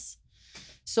premise.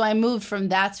 So I moved from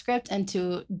that script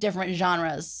into different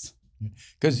genres.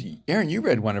 Because, Aaron, you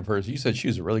read one of hers. You said she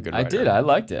was a really good writer. I did. I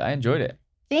liked it. I enjoyed it.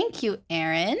 Thank you,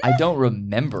 Aaron. I don't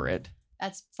remember it,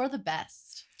 That's for the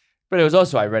best. but it was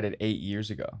also, I read it 8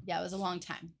 years ago. Yeah, it was a long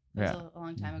time. It was a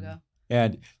long time ago.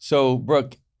 And so,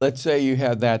 Brooke, let's say you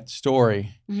had that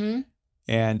story, Mm-hmm.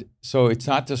 and so it's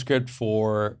not the script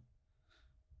for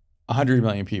 100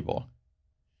 million people.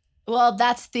 Well,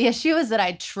 that's the issue, is that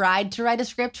I tried to write a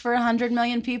script for 100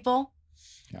 million people,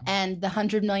 Yeah. and the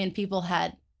 100 million people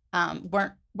had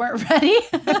weren't ready.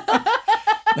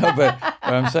 No, but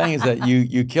what I'm saying is that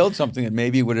you killed something that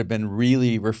maybe would have been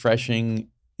really refreshing,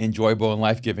 enjoyable, and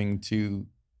life-giving to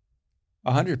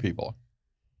 100 people.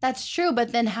 That's true,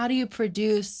 but then how do you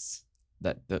produce?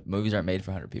 That the movies aren't made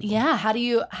for 100 people. Yeah, how do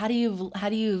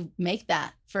you make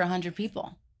that for 100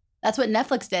 people? That's what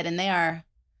Netflix did, and they are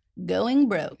going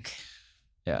broke.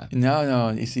 Yeah. No,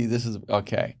 you see, this is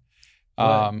okay.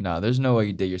 No, there's no way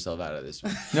you dig yourself out of this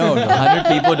one. No, 100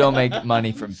 people don't make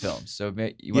money from films. So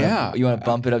you want Yeah. to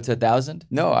bump it up to 1,000?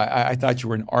 No, I thought you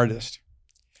were an artist.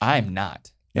 I'm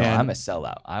not. No, And- I'm a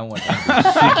sellout. I want to be super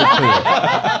clear.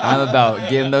 I'm about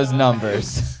getting those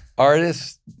numbers.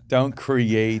 Artists don't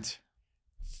create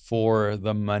for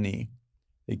the money.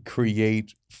 They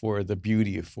create for the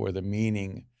beauty, for the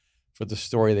meaning, for the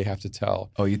story they have to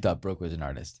tell. Oh, you thought Brooke was an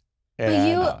artist? But And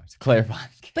you- No, it's clarifying.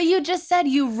 But you just said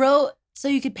you wrote so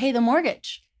you could pay the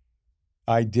mortgage.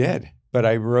 I did, but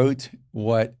I wrote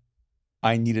what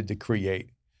I needed to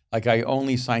create. Like I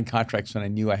only signed contracts when I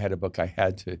knew I had a book I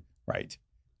had to write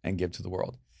and give to the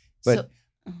world. But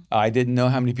I didn't know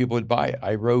how many people would buy it.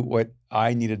 I wrote what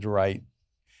I needed to write,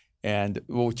 and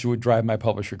which would drive my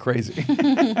publisher crazy.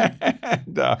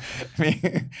 And I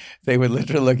mean, they would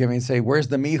literally look at me and say, "Where's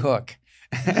the me hook?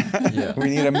 Yeah. We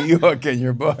need a me hook in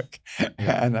your book."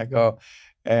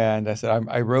 And I said,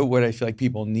 I wrote what I feel like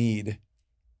people need,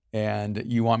 and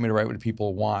you want me to write what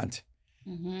people want,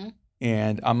 Mm-hmm.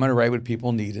 and I'm going to write what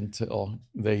people need until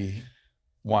they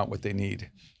want what they need.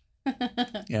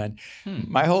 And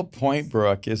my whole point,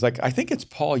 Brooke, is like, I think it's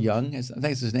Paul Young, I think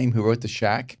it's his name, who wrote The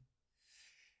Shack.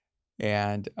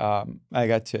 And I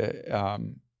got to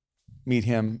meet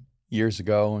him years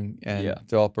ago and Yeah.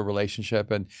 develop a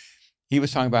relationship. And he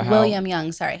was talking about how William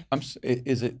Young, sorry.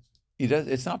 is it? He does.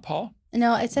 It's not Paul.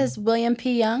 No, it says William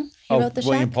P. Young. He wrote The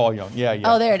William Shack. Paul Young. Yeah.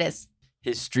 Oh, there it is.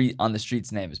 His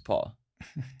street's name is Paul,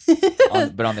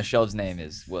 but on the shelf's name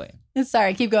is William.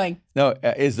 Sorry, keep going. No,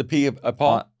 is the P a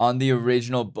Paul? On the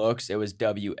original books, it was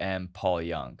W.M. Paul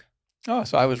Young. Oh,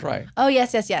 so I was right. Oh,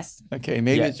 yes. Okay,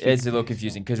 maybe Yeah, it's it's a little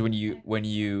confusing because when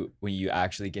you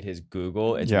actually get his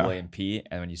Google, it's Yeah. William P,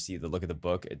 and when you see the look of the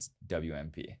book, it's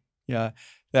WMP. Yeah,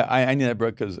 I knew that,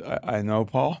 Brooke, because I know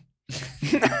Paul.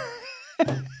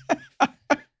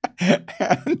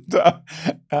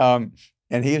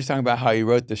 And he was talking about how he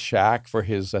wrote The Shack for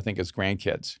his, I think, his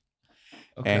grandkids.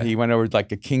 And he went over to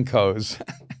like a Kinko's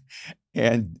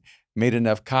and made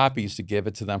enough copies to give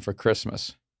it to them for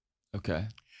Christmas. Okay.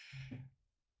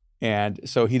 And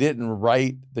so he didn't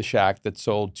write The Shack that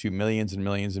sold to millions and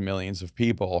millions and millions of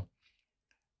people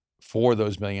for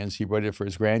those millions. He wrote it for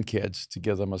his grandkids to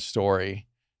give them a story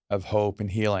of hope and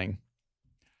healing.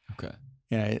 Okay.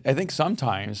 And I think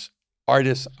sometimes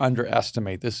artists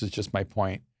underestimate, this is just my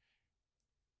point,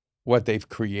 what they've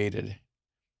created.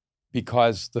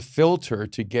 Because the filter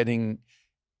to getting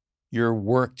your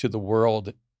work to the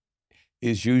world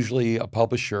is usually a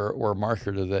publisher or a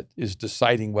marketer that is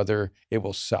deciding whether it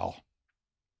will sell.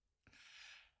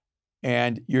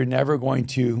 And you're never going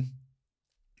to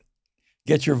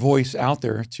get your voice out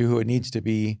there to who it needs to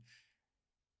be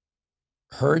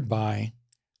heard by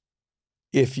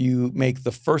if you make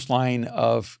the first line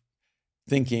of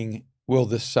thinking, will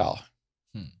this sell?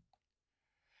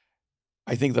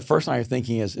 I think the first line you're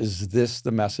thinking is this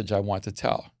the message I want to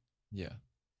tell? Yeah.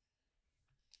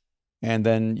 And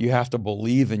then you have to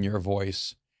believe in your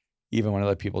voice, even when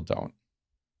other people don't.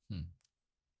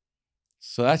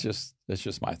 So that's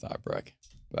just my thought, Brooke.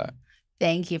 But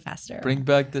Thank you, Pastor. Bring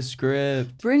back the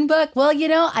script. Bring back. Well,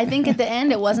 I think at the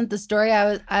end it wasn't the story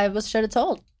I should have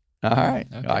told. all right,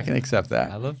 Okay. I can accept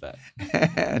that. I love that.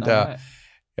 And All right.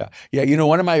 yeah.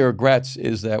 One of my regrets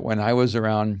is that when I was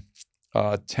around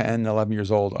 10, 11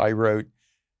 years old, I wrote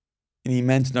an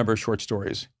immense number of short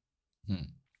stories.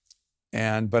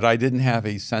 But I didn't have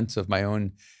a sense of my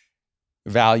own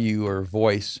value or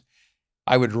voice.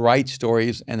 I would write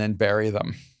stories and then bury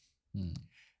them.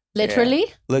 Literally?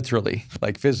 Literally,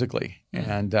 like physically.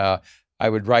 And I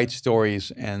would write stories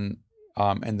and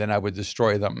then I would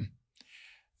destroy them.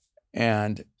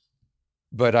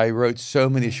 But I wrote so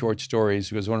many short stories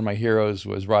because one of my heroes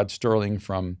was Rod Sterling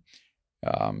from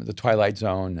The Twilight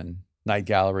Zone and Night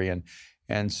Gallery.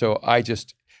 And so I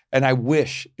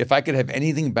wish, if I could have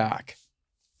anything back,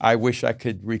 I wish I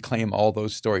could reclaim all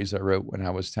those stories I wrote when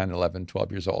I was 10, 11,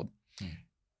 12 years old.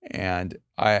 And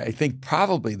I think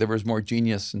probably there was more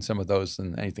genius in some of those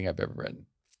than anything I've ever written.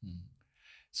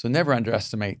 So never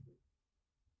underestimate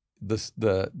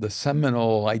the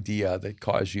seminal idea that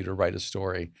caused you to write a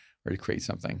story or to create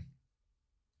something.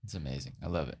 It's amazing. I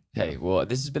love it. Hey, well,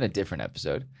 this has been a different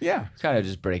episode. Yeah. It's kind of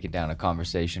just breaking down a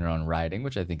conversation around writing,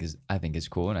 which I think is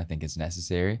cool and I think it's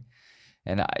necessary.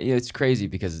 And it's crazy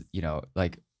because,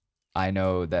 like I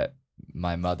know that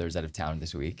my mother's out of town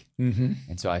this week. Mm-hmm.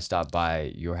 And so I stopped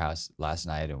by your house last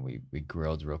night and we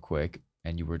grilled real quick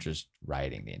and you were just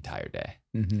writing the entire day.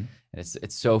 Mm-hmm. And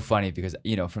it's so funny because,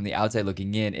 from the outside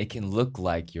looking in, it can look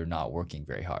like you're not working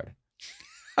very hard.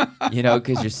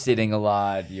 Because you're sitting a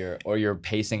lot, you're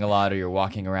pacing a lot, or you're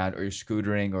walking around, or you're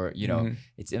scootering, or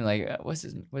it's in like, what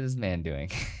is this man doing?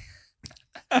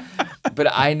 But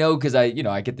I know because I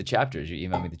get the chapters. You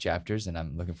email me the chapters, and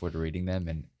I'm looking forward to reading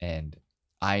them. And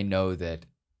I know that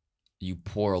you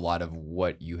pour a lot of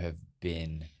what you have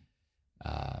been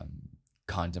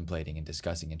contemplating and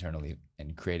discussing internally,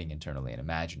 and creating internally, and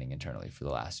imagining internally for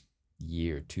the last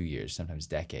year, 2 years, sometimes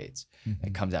decades.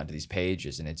 It comes out to these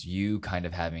pages, and it's you kind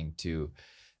of having to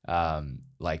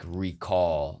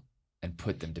recall and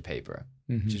put them to paper,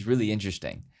 which is really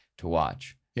interesting to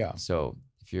watch. Yeah. So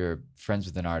if you're friends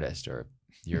with an artist or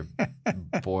you're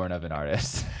born of an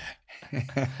artist,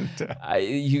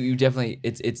 you definitely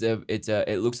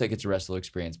it looks like it's a restful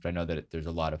experience, but I know that there's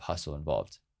a lot of hustle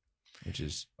involved, which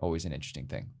is always an interesting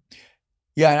thing.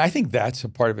 Yeah, and I think that's a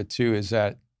part of it too, is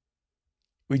that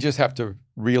we just have to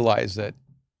realize that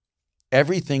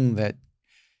everything that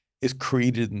is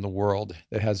created in the world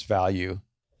that has value,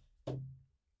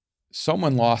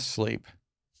 someone lost sleep,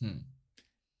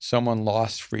 someone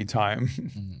lost free time,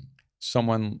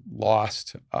 someone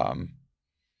lost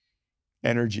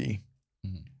energy,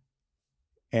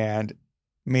 and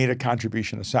made a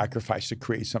contribution, a sacrifice to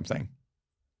create something.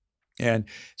 And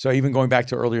so even going back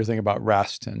to earlier thing about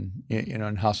rest and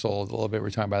and hustle a little bit,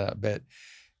 we're talking about that a bit.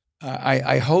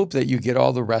 I hope that you get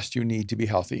all the rest you need to be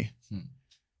healthy,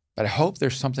 but I hope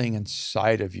there's something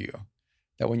inside of you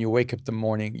that when you wake up in the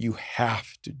morning, you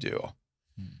have to do,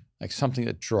 like something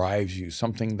that drives you,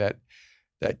 something that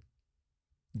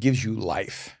gives you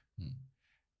life,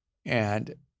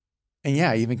 and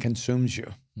yeah, even consumes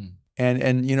you.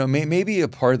 And maybe a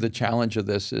part of the challenge of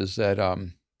this is that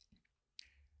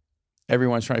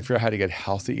everyone's trying to figure out how to get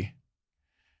healthy,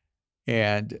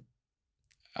 and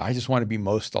I just want to be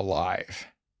most alive.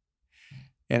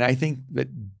 And I think that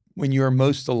when you're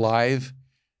most alive,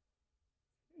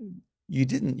 you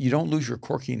don't lose your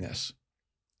quirkiness.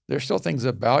 There's still things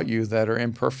about you that are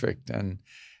imperfect, and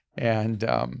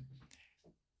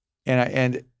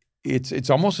it's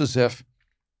almost as if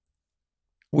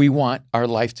We want our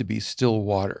life to be still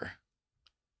water.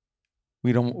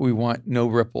 We want no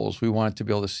ripples. We want to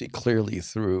be able to see clearly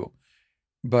through.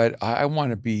 But I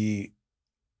want to be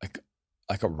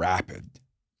like a rapid.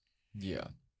 Yeah.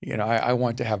 You know, I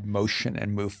want to have motion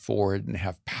and move forward and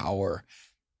have power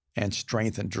and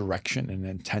strength and direction and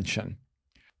intention.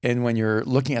 And when you're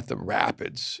looking at the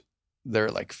rapids, they're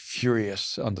like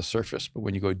furious on the surface, but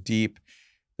when you go deep,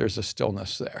 there's a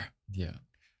stillness there. Yeah.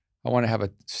 I want to have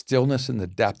a stillness in the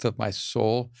depth of my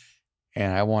soul,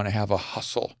 and I want to have a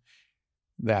hustle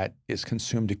that is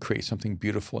consumed to create something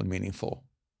beautiful and meaningful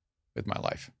with my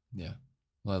life. Yeah.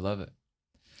 Well, I love it.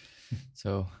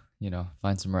 So,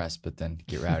 find some rest, but then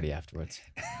get rowdy afterwards.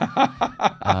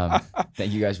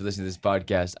 Thank you guys for listening to this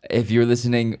podcast. If you're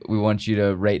listening, we want you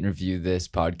to rate and review this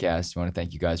podcast. We want to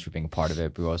thank you guys for being a part of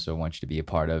it. We also want you to be a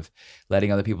part of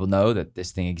letting other people know that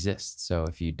this thing exists. So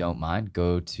if you don't mind,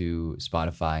 go to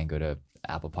Spotify and go to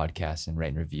Apple Podcasts and rate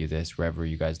and review this wherever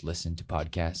you guys listen to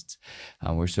podcasts.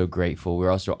 We're so grateful.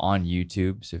 We're also on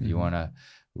YouTube. So if you want to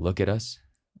look at us,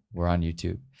 we're on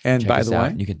YouTube. And Check by us the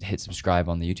out. way, You can hit subscribe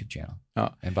on the YouTube channel. Oh.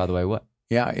 And by the way, what?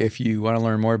 yeah, if you want to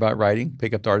learn more about writing,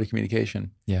 pick up The Art of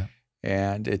Communication. Yeah.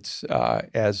 And it's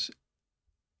as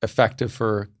effective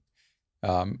for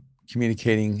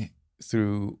communicating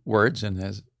through words and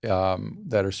as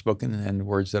that are spoken and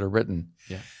words that are written.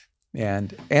 Yeah.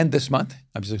 And this month,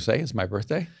 I'm just going to say, it's my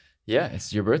birthday. Yeah,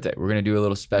 it's your birthday. We're gonna do a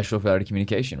little special for Art of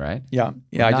Communication, right? Yeah.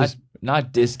 Yeah.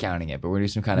 Not discounting it, but we're gonna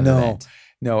do some kind of No. event.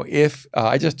 No, if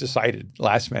I just decided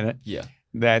last minute Yeah.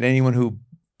 that anyone who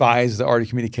buys The Art of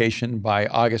Communication by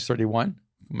August 31,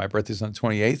 my birthday's on the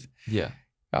 28th, Yeah.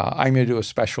 I'm going to do a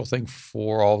special thing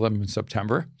for all of them in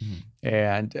September.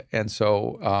 Mhm. And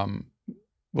so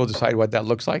we'll decide what that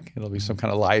looks like. It'll be some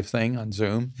kind of live thing on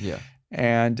Zoom. Yeah.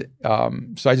 And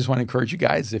so I just want to encourage you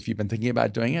guys, if you've been thinking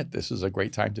about doing it, this is a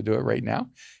great time to do it right now.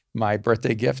 My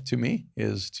birthday gift to me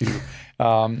is to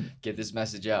Get this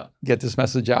message out. get this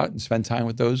message out and spend time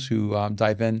with those who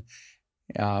dive in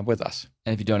with us.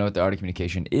 And if you don't know what the Art of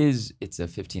Communication is, it's a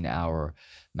 15-hour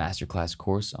masterclass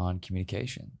course on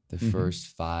communication. The Mhm. first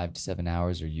 5 to 7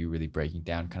 hours are you really breaking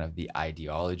down kind of the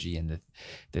ideology and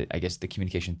the I guess the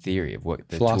communication theory of what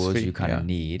the tools Philosophy, you kind yeah. of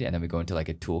need, and then we go into like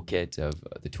a toolkit of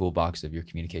the toolbox of your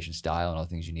communication style and all the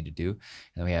things you need to do. And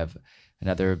then we have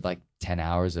another like 10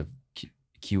 hours of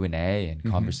Q&A and Mhm.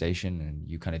 conversation, and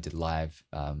you kind of did a live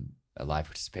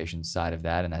participation side of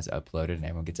that, and that's uploaded and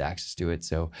everyone gets access to it.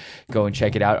 So go and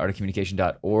check it out,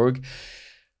 artofcommunication.org.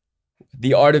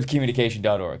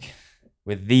 Theartofcommunication.org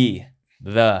with the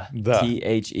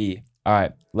THE. All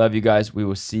right. Love you guys. We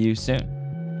will see you soon.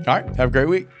 All right. Have a great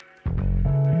week.